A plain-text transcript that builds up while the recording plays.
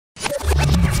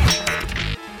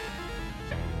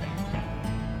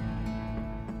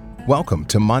Welcome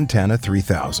to Montana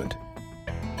 3000.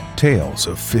 Tales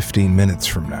of 15 minutes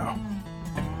from now.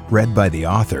 Read by the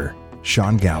author,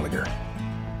 Sean Gallagher.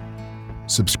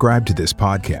 Subscribe to this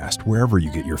podcast wherever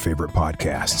you get your favorite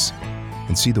podcasts,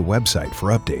 and see the website for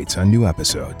updates on new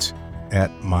episodes at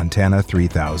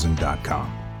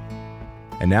montana3000.com.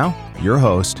 And now, your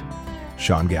host,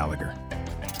 Sean Gallagher.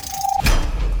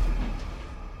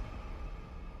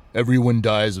 Everyone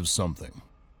dies of something.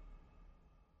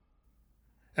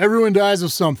 Everyone dies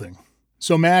of something,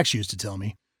 so Max used to tell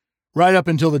me, right up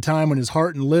until the time when his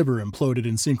heart and liver imploded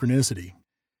in synchronicity.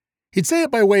 He'd say it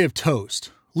by way of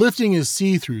toast, lifting his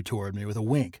see-through toward me with a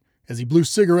wink as he blew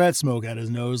cigarette smoke out his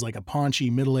nose like a paunchy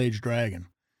middle-aged dragon.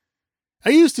 I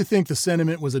used to think the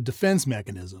sentiment was a defense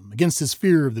mechanism against his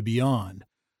fear of the beyond,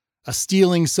 a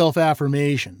stealing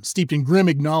self-affirmation steeped in grim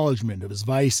acknowledgement of his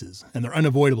vices and their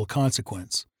unavoidable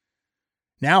consequence.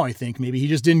 Now I think maybe he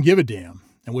just didn't give a damn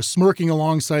and was smirking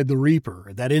alongside the Reaper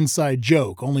at that inside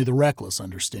joke only the reckless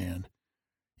understand.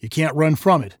 You can't run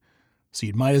from it, so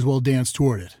you might as well dance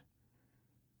toward it.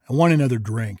 I want another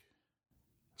drink.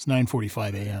 It's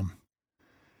 9:45 a.m.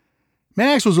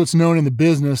 Max was what's known in the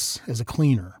business as a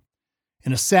cleaner,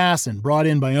 an assassin brought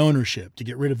in by ownership to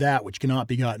get rid of that which cannot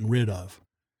be gotten rid of.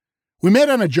 We met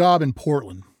on a job in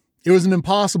Portland. It was an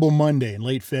impossible Monday in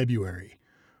late February.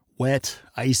 Wet,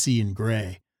 icy, and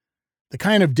gray. The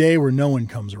kind of day where no one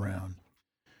comes around.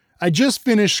 I just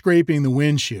finished scraping the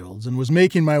windshields and was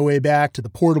making my way back to the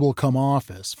portable-cum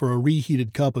office for a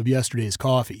reheated cup of yesterday's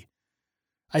coffee.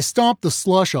 I stomped the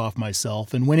slush off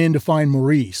myself and went in to find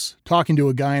Maurice, talking to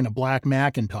a guy in a black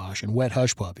Macintosh and wet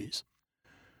hush puppies.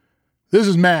 "This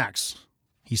is Max,"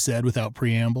 he said without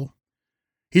preamble.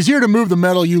 "He's here to move the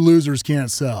metal you losers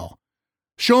can't sell.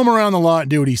 Show him around the lot and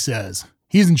do what he says.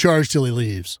 He's in charge till he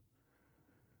leaves."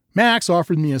 Max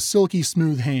offered me a silky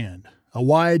smooth hand, a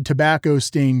wide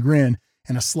tobacco-stained grin,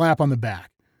 and a slap on the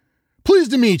back.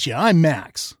 "Pleased to meet you. I'm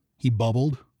Max," he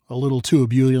bubbled, a little too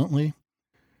ebulliently.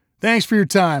 "Thanks for your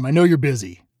time. I know you're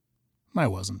busy." I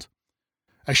wasn't.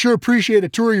 "I sure appreciate a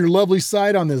tour of your lovely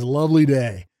site on this lovely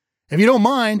day. If you don't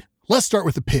mind, let's start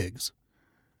with the pigs."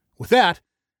 With that,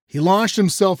 he launched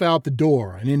himself out the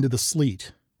door and into the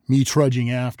sleet, me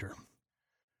trudging after.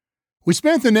 We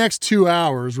spent the next 2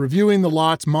 hours reviewing the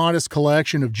lot's modest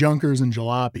collection of junkers and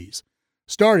jalopies,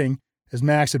 starting, as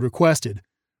Max had requested,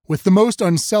 with the most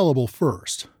unsellable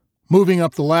first, moving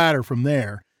up the ladder from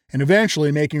there, and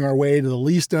eventually making our way to the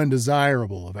least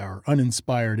undesirable of our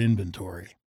uninspired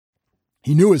inventory.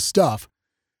 He knew his stuff.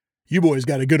 "You boys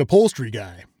got a good upholstery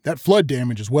guy. That flood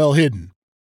damage is well hidden."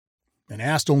 And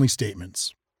asked only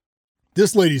statements.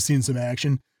 "This lady's seen some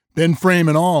action. Been frame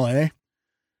and all, eh?"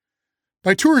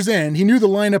 By tour's end, he knew the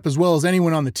lineup as well as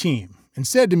anyone on the team, and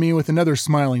said to me with another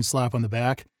smiling slap on the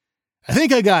back, "I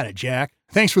think I got it, Jack.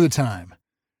 Thanks for the time.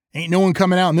 Ain't no one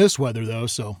coming out in this weather, though,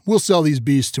 so we'll sell these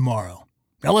beasts tomorrow.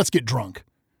 Now let's get drunk."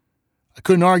 I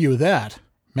couldn't argue with that.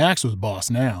 Max was boss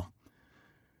now.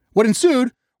 What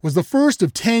ensued was the first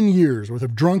of 10 years worth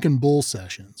of drunken bull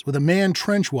sessions, with a man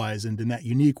trench-wizened in that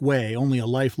unique way only a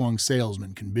lifelong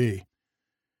salesman can be.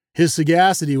 His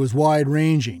sagacity was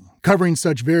wide-ranging, covering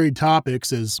such varied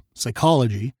topics as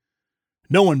psychology.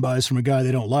 No one buys from a guy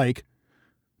they don't like.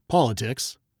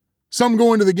 Politics. Some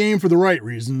go into the game for the right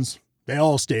reasons. They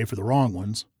all stay for the wrong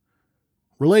ones.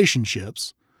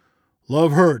 Relationships.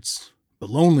 Love hurts, but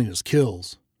loneliness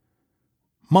kills.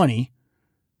 Money.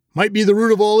 Might be the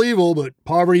root of all evil, but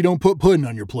poverty don't put pudding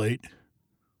on your plate.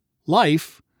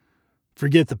 Life.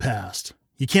 Forget the past.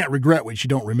 You can't regret what you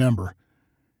don't remember.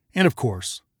 And of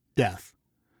course, death.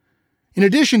 In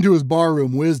addition to his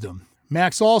barroom wisdom,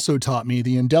 Max also taught me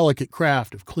the indelicate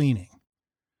craft of cleaning.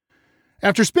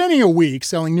 After spending a week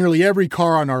selling nearly every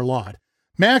car on our lot,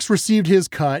 Max received his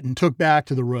cut and took back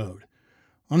to the road.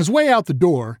 On his way out the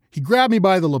door, he grabbed me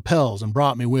by the lapels and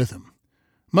brought me with him.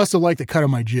 Must have liked the cut of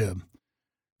my jib.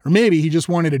 Or maybe he just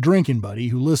wanted a drinking buddy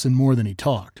who listened more than he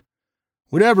talked.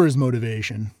 Whatever his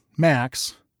motivation,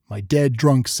 Max, my dead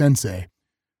drunk sensei,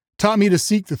 taught me to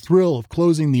seek the thrill of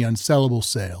closing the unsellable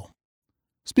sale.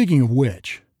 Speaking of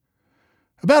which,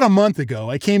 about a month ago,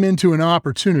 I came into an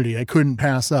opportunity I couldn't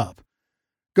pass up.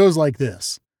 Goes like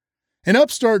this. An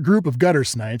upstart group of gutter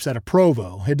snipes out of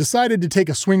Provo had decided to take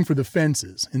a swing for the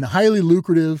fences in the highly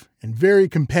lucrative and very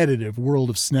competitive world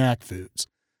of snack foods,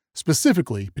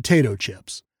 specifically potato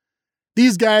chips.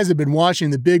 These guys had been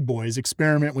watching the big boys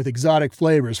experiment with exotic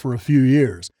flavors for a few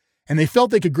years, and they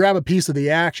felt they could grab a piece of the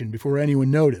action before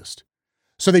anyone noticed.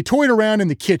 So they toyed around in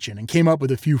the kitchen and came up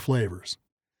with a few flavors.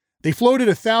 They floated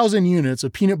 1,000 units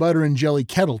of peanut butter and jelly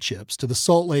kettle chips to the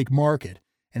Salt Lake market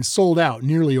and sold out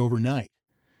nearly overnight.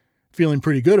 Feeling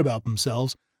pretty good about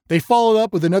themselves, They followed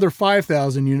up with another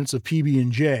 5,000 units of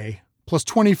PB&J, plus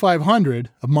 2,500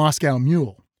 of Moscow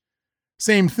Mule.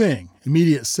 Same thing,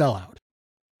 immediate sellout.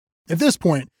 At this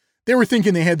point, they were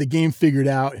thinking they had the game figured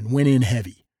out and went in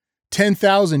heavy.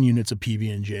 10,000 units of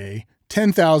PB&J,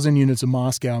 10,000 units of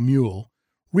Moscow Mule,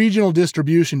 regional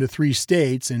distribution to 3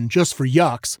 states, and just for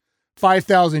yucks,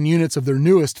 5,000 units of their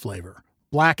newest flavor,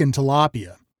 blackened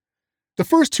tilapia. The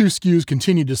first 2 SKUs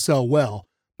continued to sell well,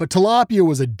 but tilapia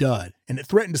was a dud, and it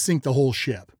threatened to sink the whole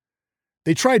ship.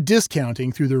 They tried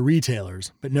discounting through their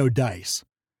retailers, but no dice.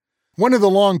 One of the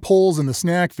long poles in the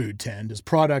snack food tent is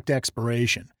product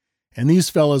expiration, and these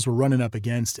fellas were running up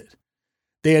against it.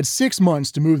 They had 6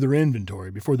 months to move their inventory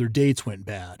before their dates went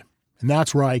bad, and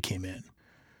that's where I came in.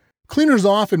 Cleaners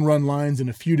often run lines in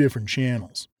a few different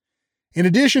channels. In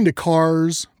addition to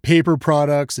cars, paper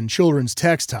products, and children's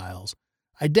textiles,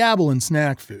 I dabble in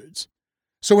snack foods.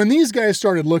 So when these guys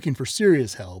started looking for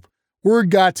serious help, word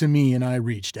got to me and I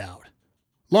reached out.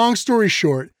 Long story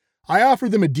short, I offered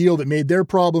them a deal that made their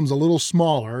problems a little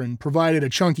smaller and provided a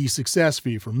chunky success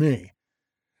fee for me.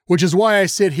 Which is why I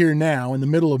sit here now in the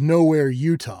middle of nowhere,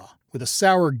 Utah, with a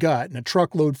sour gut and a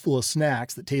truckload full of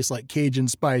snacks that taste like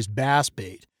Cajun-spiced bass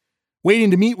bait, waiting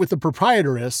to meet with the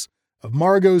proprietress of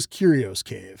Margot's Curios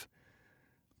Cave.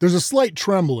 There's a slight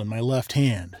tremble in my left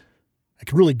hand. I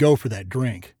could really go for that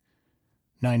drink.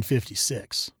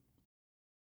 9:56.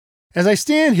 As I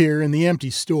stand here in the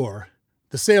empty store,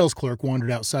 the sales clerk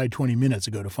wandered outside 20 minutes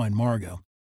ago to find Margot.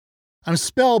 I'm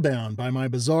spellbound by my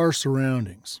bizarre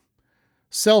surroundings.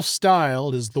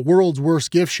 Self-styled as the world's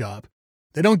worst gift shop,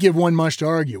 they don't give one much to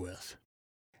argue with.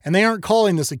 And they aren't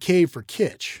calling this a cave for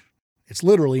kitsch. It's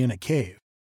literally in a cave.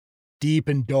 Deep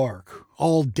and dark,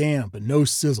 all damp and no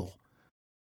sizzle.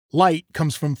 Light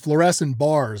comes from fluorescent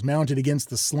bars mounted against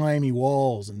the slimy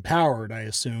walls and powered, I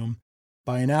assume,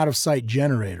 by an out-of-sight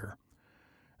generator.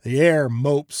 The air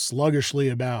mopes sluggishly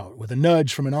about, with a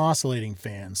nudge from an oscillating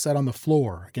fan set on the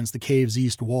floor against the cave's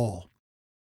east wall.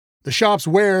 The shop's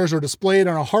wares are displayed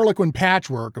on a harlequin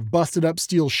patchwork of busted-up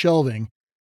steel shelving,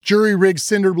 jury-rigged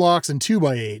cinder blocks and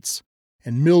 2x8s,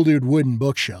 and mildewed wooden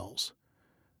bookshelves.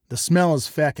 The smell is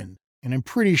fecund, and I'm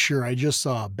pretty sure I just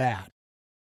saw a bat.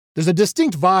 There's a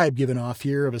distinct vibe given off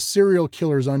here of a serial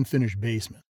killer's unfinished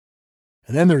basement.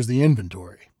 And then there's the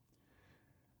inventory.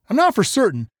 I'm not for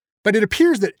certain, but it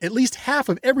appears that at least half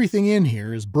of everything in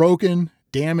here is broken,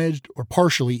 damaged, or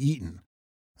partially eaten.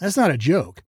 That's not a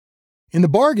joke. In the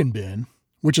bargain bin,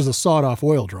 which is a sawed-off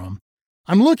oil drum,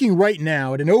 I'm looking right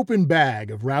now at an open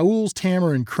bag of Raoul's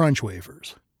Tamarind Crunch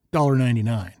wafers,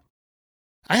 $1.99.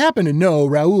 I happen to know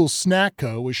Raoul's Snack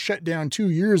Co. was shut down 2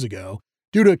 years ago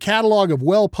due to a catalog of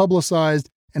well-publicized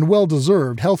and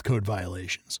well-deserved health code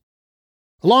violations.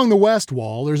 Along the west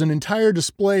wall, there's an entire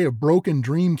display of broken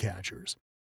dream catchers,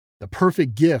 the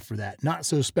perfect gift for that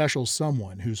not-so-special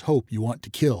someone whose hope you want to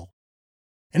kill.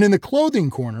 And in the clothing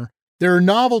corner, there are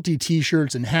novelty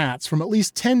t-shirts and hats from at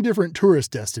least 10 different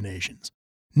tourist destinations,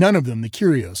 none of them the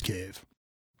Curios Cave.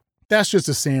 That's just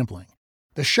a sampling.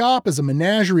 The shop is a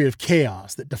menagerie of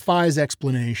chaos that defies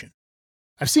explanation.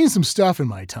 I've seen some stuff in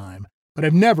my time, but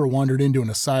I've never wandered into an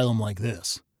asylum like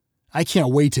this. I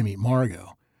can't wait to meet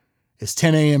Margot. It's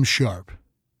 10 a.m. sharp,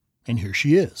 and here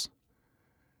she is.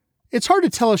 It's hard to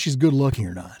tell if she's good looking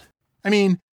or not. I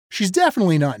mean, she's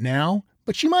definitely not now,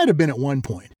 but she might have been at one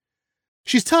point.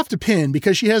 She's tough to pin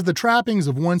because she has the trappings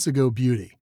of once-ago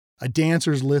beauty, a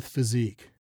dancer's lithe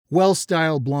physique,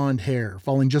 well-styled blonde hair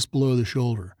falling just below the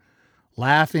shoulder,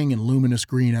 laughing and luminous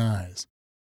green eyes,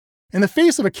 and the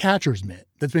face of a catcher's mitt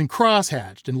that's been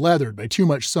cross-hatched and leathered by too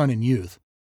much sun and youth.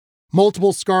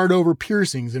 Multiple scarred-over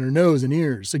piercings in her nose and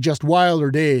ears suggest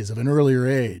wilder days of an earlier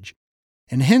age,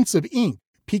 and hints of ink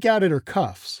peek out at her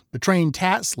cuffs, betraying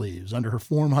tat sleeves under her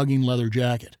form-hugging leather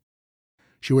jacket.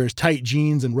 She wears tight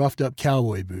jeans and roughed-up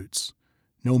cowboy boots.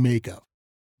 No makeup.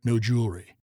 No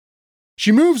jewelry.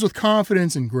 She moves with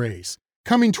confidence and grace,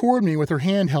 coming toward me with her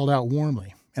hand held out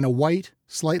warmly, and a white,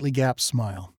 slightly gapped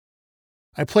smile.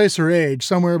 I place her age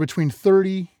somewhere between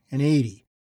 30 and 80,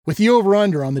 with the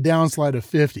over-under on the downslide of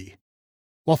 50.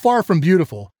 While far from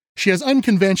beautiful, she has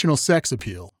unconventional sex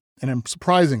appeal, and I'm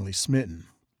surprisingly smitten.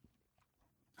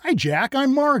 "Hi, Jack,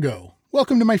 I'm Margot.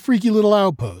 Welcome to my freaky little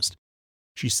outpost,"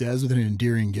 she says with an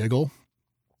endearing giggle.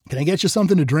 "Can I get you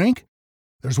something to drink?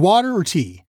 There's water or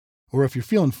tea. Or if you're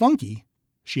feeling funky,"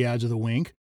 she adds with a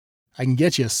wink, "I can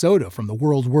get you a soda from the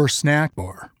world's worst snack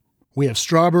bar. We have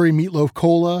strawberry meatloaf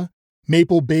cola,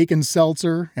 maple bacon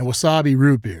seltzer, and wasabi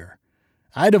root beer.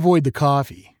 I'd avoid the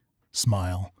coffee."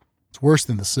 Smile. "It's worse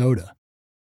than the soda."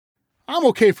 "I'm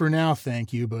okay for now,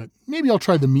 thank you, but maybe I'll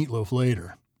try the meatloaf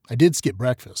later. I did skip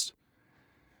breakfast."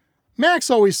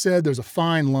 Max always said there's a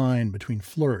fine line between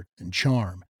flirt and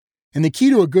charm, and the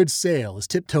key to a good sale is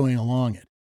tiptoeing along it.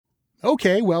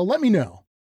 Okay, well, let me know.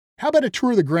 How about a tour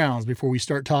of the grounds before we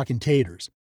start talking taters?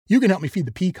 You can help me feed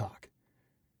the peacock.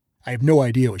 I have no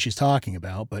idea what she's talking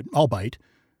about, but I'll bite.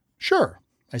 Sure,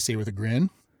 I say with a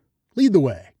grin. Lead the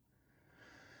way.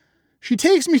 She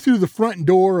takes me through the front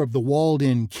door of the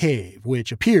walled-in cave,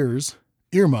 which appears,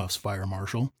 earmuffs, Fire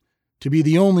Marshal, to be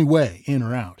the only way in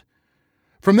or out.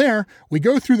 From there, we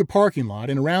go through the parking lot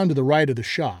and around to the right of the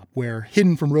shop, where,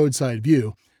 hidden from roadside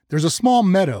view, there's a small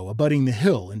meadow abutting the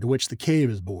hill into which the cave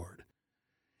is bored.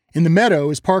 In the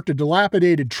meadow is parked a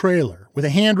dilapidated trailer with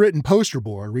a handwritten poster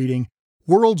board reading,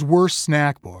 "World's Worst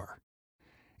Snack Bar."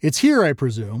 It's here, I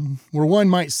presume, where one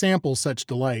might sample such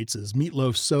delights as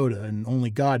meatloaf soda and only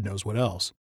God knows what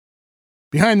else.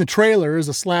 Behind the trailer is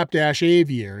a slapdash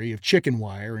aviary of chicken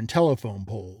wire and telephone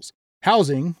poles,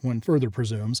 housing, one further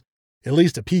presumes, at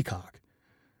least a peacock.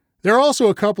 There are also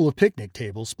a couple of picnic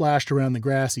tables splashed around the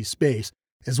grassy space,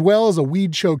 as well as a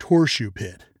weed-choked horseshoe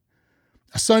pit.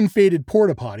 A sun-faded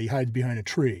porta-potty hides behind a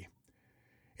tree.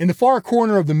 In the far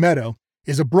corner of the meadow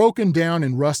is a broken-down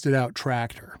and rusted-out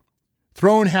tractor.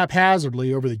 Thrown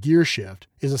haphazardly over the gear shift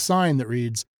is a sign that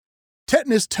reads,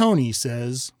 "Tetanus Tony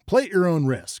says, play at your own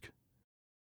risk."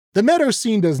 The meadow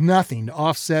scene does nothing to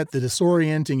offset the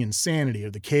disorienting insanity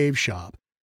of the cave shop,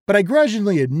 but I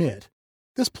grudgingly admit,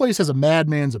 this place has a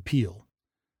madman's appeal.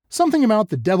 Something about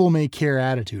the devil-may-care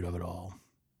attitude of it all.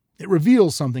 It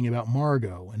reveals something about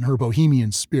Margot and her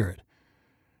bohemian spirit.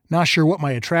 Not sure what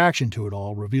my attraction to it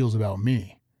all reveals about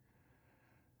me.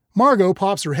 Margot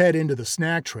pops her head into the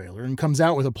snack trailer and comes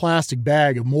out with a plastic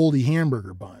bag of moldy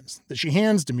hamburger buns that she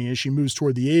hands to me as she moves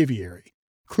toward the aviary,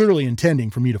 clearly intending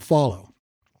for me to follow.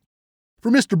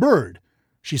 "For Mr. Bird,"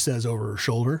 she says over her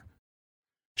shoulder.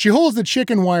 She holds the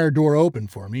chicken wire door open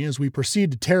for me as we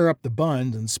proceed to tear up the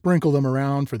buns and sprinkle them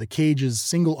around for the cage's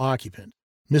single occupant,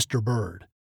 Mr. Bird,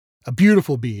 a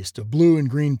beautiful beast of blue and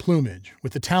green plumage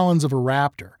with the talons of a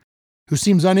raptor, who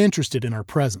seems uninterested in our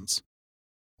presence.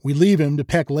 We leave him to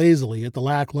peck lazily at the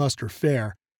lackluster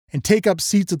fare and take up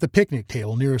seats at the picnic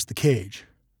table nearest the cage.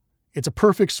 It's a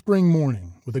perfect spring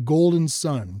morning with a golden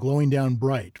sun glowing down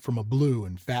bright from a blue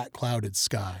and fat-clouded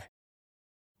sky.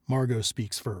 Margot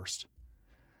speaks first.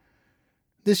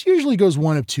 This usually goes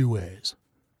one of two ways.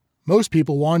 Most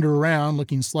people wander around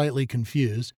looking slightly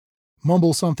confused,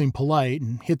 mumble something polite,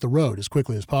 and hit the road as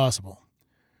quickly as possible.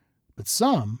 But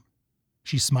some,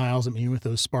 she smiles at me with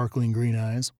those sparkling green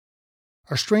eyes,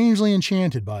 are strangely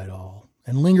enchanted by it all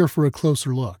and linger for a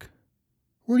closer look.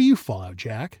 Where do you fall out,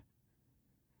 Jack?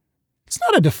 It's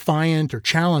not a defiant or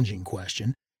challenging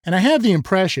question, and I have the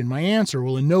impression my answer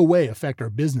will in no way affect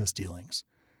our business dealings.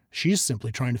 She's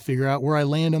simply trying to figure out where I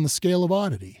land on the scale of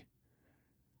oddity.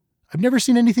 I've never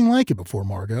seen anything like it before,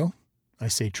 Margot, I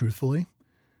say truthfully.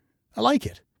 I like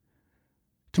it.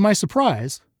 To my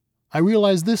surprise, I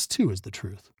realize this too is the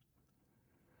truth.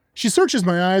 She searches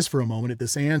my eyes for a moment at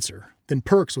this answer, then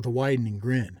perks with a widening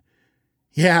grin.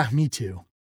 Yeah, me too.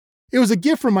 It was a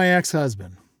gift from my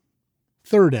ex-husband.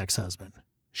 Third ex-husband,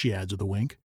 she adds with a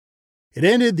wink. It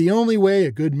ended the only way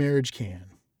a good marriage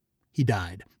can. He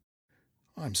died.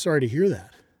 I'm sorry to hear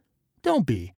that. Don't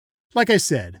be. Like I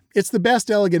said, it's the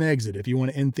best elegant exit if you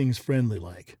want to end things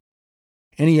friendly-like.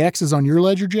 Any exes on your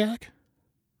ledger, Jack?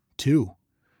 2.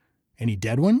 Any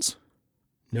dead ones?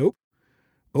 Nope.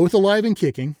 Both alive and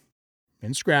kicking,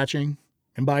 and scratching,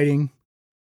 and biting.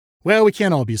 Well, we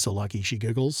can't all be so lucky, she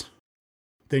giggles.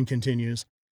 Then continues.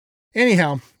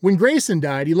 Anyhow, when Grayson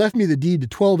died, he left me the deed to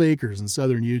 12 acres in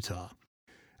southern Utah.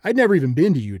 I'd never even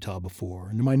been to Utah before,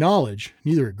 and to my knowledge,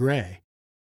 neither had Gray.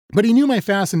 But he knew my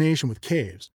fascination with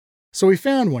caves, so he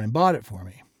found one and bought it for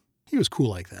me. He was cool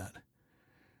like that.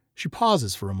 She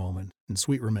pauses for a moment in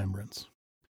sweet remembrance.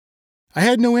 I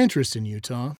had no interest in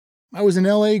Utah. I was an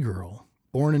L.A. girl,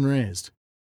 born and raised.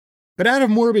 But out of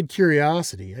morbid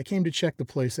curiosity, I came to check the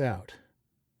place out.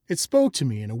 It spoke to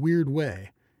me in a weird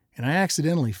way, and I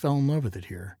accidentally fell in love with it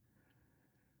here.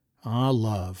 Ah,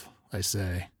 love, I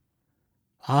say.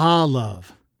 Ah,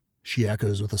 love, she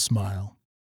echoes with a smile.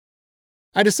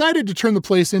 I decided to turn the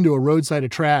place into a roadside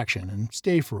attraction and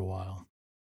stay for a while.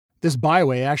 This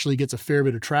byway actually gets a fair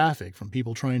bit of traffic from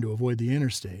people trying to avoid the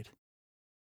interstate.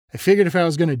 I figured if I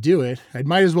was going to do it, I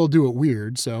might as well do it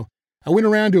weird, so I went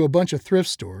around to a bunch of thrift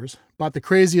stores, bought the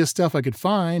craziest stuff I could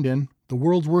find, and the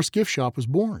world's worst gift shop was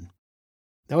born.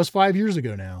 That was 5 years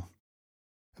ago now.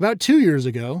 About 2 years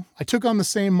ago, I took on the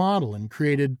same model and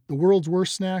created the world's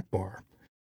worst snack bar.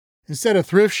 Instead of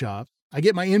thrift shops, I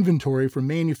get my inventory from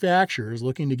manufacturers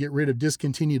looking to get rid of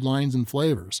discontinued lines and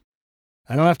flavors.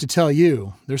 I don't have to tell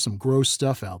you, there's some gross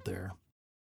stuff out there.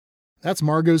 That's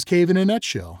Margot's Cave in a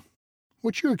nutshell.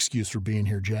 What's your excuse for being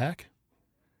here, Jack?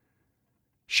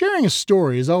 Sharing a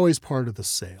story is always part of the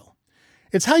sale.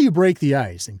 It's how you break the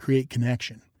ice and create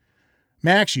connection.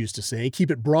 Max used to say,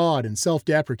 keep it broad and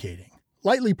self-deprecating,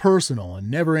 lightly personal and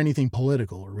never anything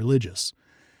political or religious.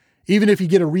 Even if you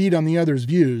get a read on the other's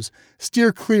views,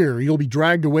 steer clear or you'll be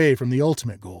dragged away from the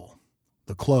ultimate goal,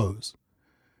 the close.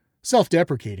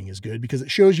 Self-deprecating is good because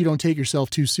it shows you don't take yourself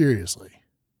too seriously.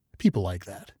 People like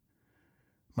that.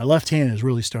 My left hand is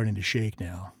really starting to shake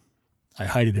now. I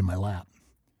hide it in my lap.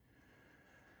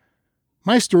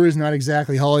 My story is not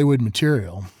exactly Hollywood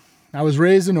material. I was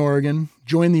raised in Oregon,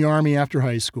 joined the Army after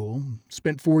high school,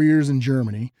 spent 4 years in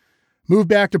Germany, moved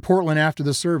back to Portland after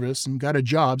the service, and got a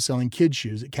job selling kids'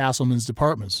 shoes at Castleman's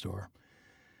department store.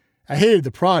 I hated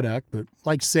the product, but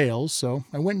liked sales, so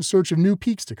I went in search of new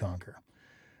peaks to conquer.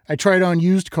 I tried on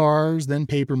used cars, then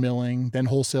paper milling, then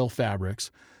wholesale fabrics,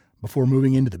 before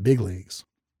moving into the big leagues.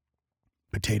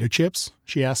 Potato chips?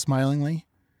 She asked smilingly.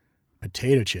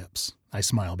 Potato chips, I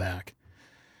smile back.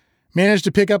 Managed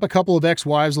to pick up a couple of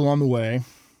ex-wives along the way.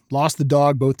 Lost the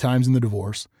dog both times in the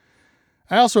divorce.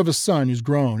 I also have a son who's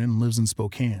grown and lives in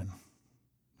Spokane.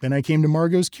 Then I came to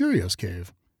Margot's Curios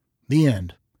Cave. The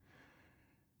end.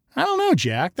 I don't know,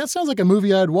 Jack. That sounds like a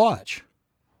movie I'd watch.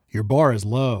 Your bar is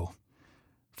low.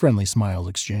 Friendly smiles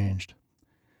exchanged.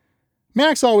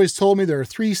 Max always told me there are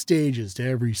 3 stages to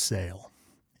every sale.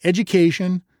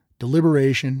 Education,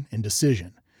 deliberation, and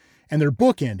decision. And they're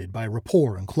bookended by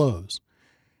rapport and close.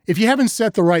 If you haven't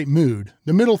set the right mood,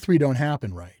 the middle 3 don't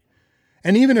happen right.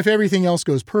 And even if everything else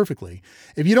goes perfectly,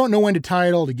 if you don't know when to tie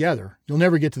it all together, you'll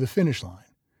never get to the finish line.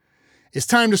 It's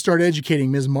time to start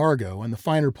educating Ms. Margot on the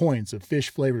finer points of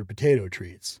fish-flavored potato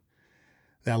treats.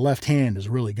 That left hand is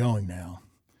really going now.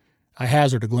 I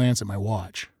hazard a glance at my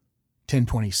watch.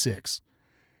 10:26.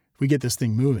 If we get this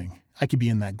thing moving, I could be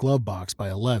in that glove box by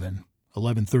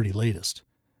 11:30 latest.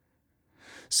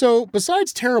 So,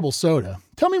 besides terrible soda,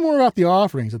 tell me more about the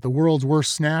offerings at the world's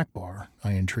worst snack bar,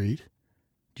 I entreat.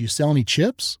 Do you sell any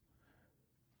chips?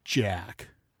 Jack,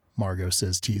 Margot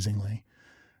says teasingly.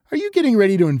 Are you getting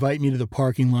ready to invite me to the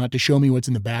parking lot to show me what's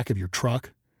in the back of your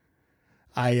truck?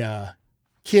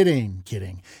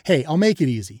 Kidding. Hey, I'll make it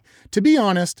easy. To be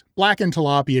honest, blackened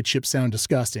tilapia chips sound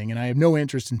disgusting, and I have no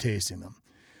interest in tasting them.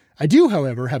 I do,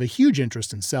 however, have a huge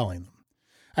interest in selling them.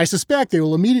 I suspect they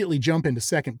will immediately jump into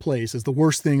second place as the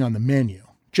worst thing on the menu,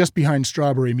 just behind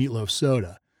strawberry meatloaf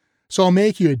soda. So I'll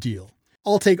make you a deal.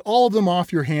 I'll take all of them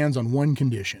off your hands on one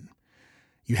condition.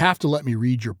 You have to let me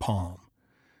read your palm.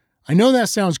 I know that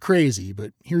sounds crazy,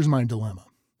 but here's my dilemma.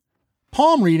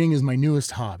 Palm reading is my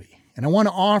newest hobby, and I want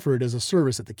to offer it as a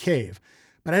service at the cave,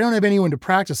 but I don't have anyone to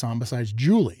practice on besides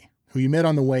Julie, who you met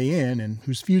on the way in and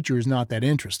whose future is not that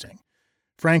interesting.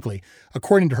 Frankly,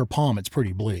 according to her palm, it's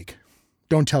pretty bleak.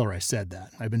 Don't tell her I said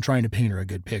that. I've been trying to paint her a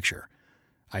good picture.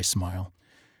 I smile.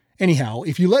 Anyhow,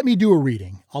 if you let me do a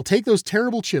reading, I'll take those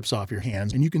terrible chips off your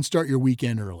hands and you can start your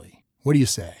weekend early. What do you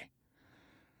say?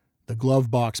 The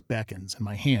glove box beckons and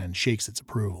my hand shakes its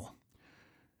approval.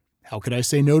 How could I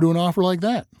say no to an offer like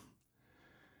that?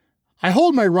 I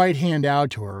hold my right hand out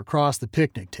to her across the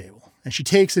picnic table, and she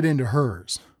takes it into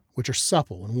hers, which are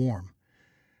supple and warm.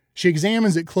 She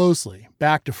examines it closely,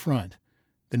 back to front,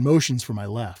 then motions for my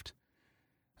left.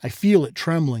 I feel it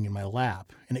trembling in my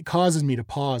lap, and it causes me to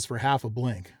pause for half a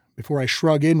blink before I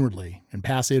shrug inwardly and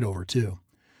pass it over too.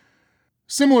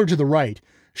 Similar to the right,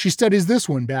 she studies this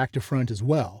one back to front as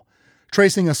well,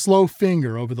 tracing a slow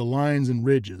finger over the lines and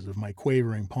ridges of my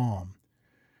quavering palm.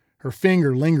 Her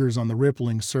finger lingers on the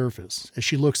rippling surface as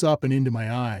she looks up and into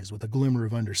my eyes with a glimmer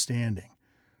of understanding,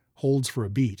 holds for a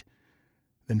beat,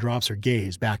 then drops her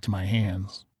gaze back to my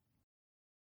hands.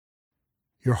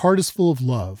 Your heart is full of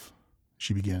love,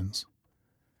 she begins.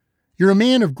 You're a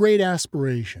man of great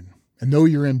aspiration, and though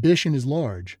your ambition is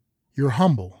large, you're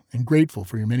humble and grateful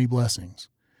for your many blessings.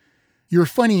 You're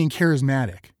funny and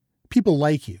charismatic. People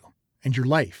like you, and your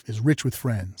life is rich with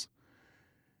friends.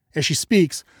 As she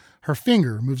speaks, her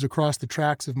finger moves across the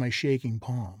tracks of my shaking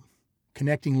palm,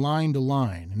 connecting line to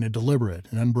line in a deliberate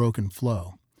and unbroken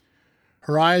flow.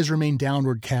 Her eyes remain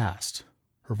downward cast.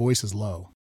 Her voice is low.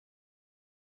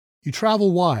 You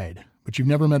travel wide, but you've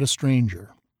never met a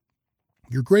stranger.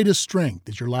 Your greatest strength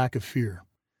is your lack of fear.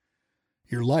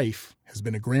 Your life has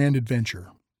been a grand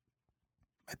adventure.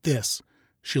 At this,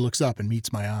 she looks up and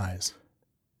meets my eyes.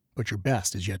 But your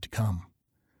best is yet to come.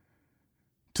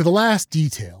 To the last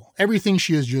detail, everything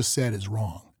she has just said is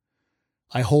wrong.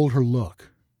 I hold her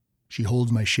look. She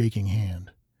holds my shaking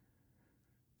hand.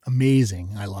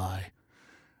 Amazing, I lie.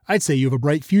 I'd say you have a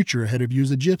bright future ahead of you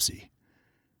as a gypsy.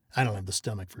 I don't have the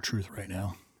stomach for truth right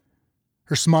now.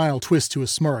 Her smile twists to a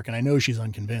smirk, and I know she's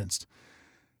unconvinced.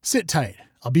 Sit tight.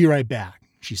 I'll be right back,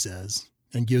 she says,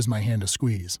 and gives my hand a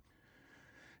squeeze.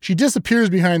 She disappears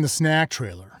behind the snack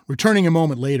trailer, returning a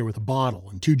moment later with a bottle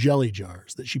and 2 jelly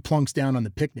jars that she plunks down on the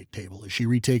picnic table as she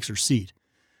retakes her seat.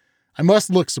 I must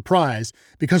look surprised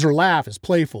because her laugh is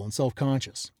playful and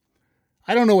self-conscious.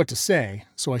 I don't know what to say,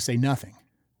 so I say nothing.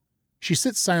 She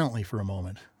sits silently for a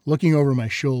moment, looking over my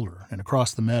shoulder and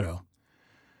across the meadow.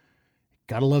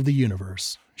 Gotta love the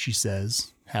universe, she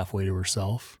says, halfway to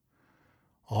herself.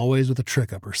 Always with a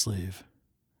trick up her sleeve.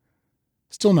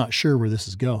 Still not sure where this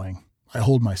is going, I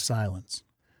hold my silence.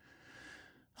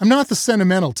 I'm not the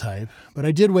sentimental type, but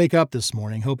I did wake up this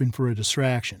morning hoping for a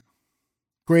distraction.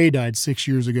 Gray died 6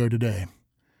 years ago today.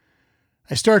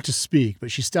 I start to speak,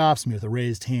 but she stops me with a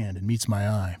raised hand and meets my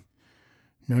eye.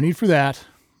 No need for that.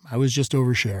 I was just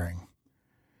oversharing.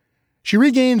 She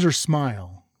regains her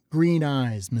smile, green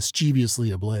eyes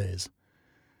mischievously ablaze.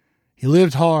 He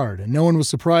lived hard, and no one was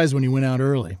surprised when he went out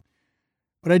early.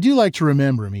 But I do like to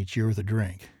remember him each year with a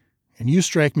drink, and you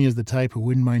strike me as the type who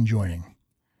wouldn't mind joining.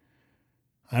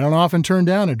 I don't often turn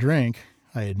down a drink,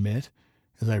 I admit,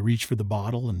 as I reach for the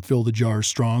bottle and fill the jars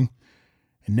strong,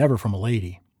 and never from a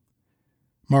lady.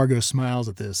 Margot smiles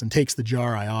at this and takes the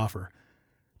jar I offer.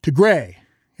 To Gray,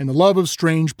 in the love of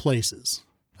strange places,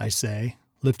 I say,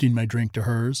 lifting my drink to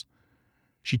hers.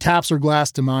 She taps her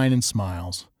glass to mine and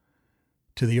smiles.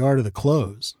 To the art of the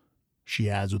close, she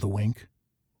adds with a wink.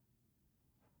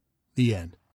 The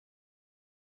end.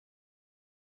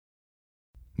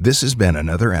 This has been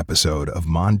another episode of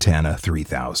Montana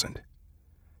 3000.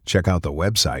 Check out the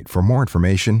website for more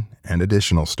information and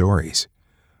additional stories.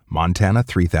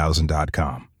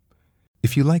 Montana3000.com.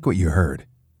 If you like what you heard,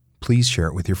 please share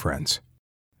it with your friends.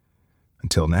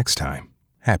 Until next time,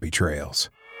 happy trails.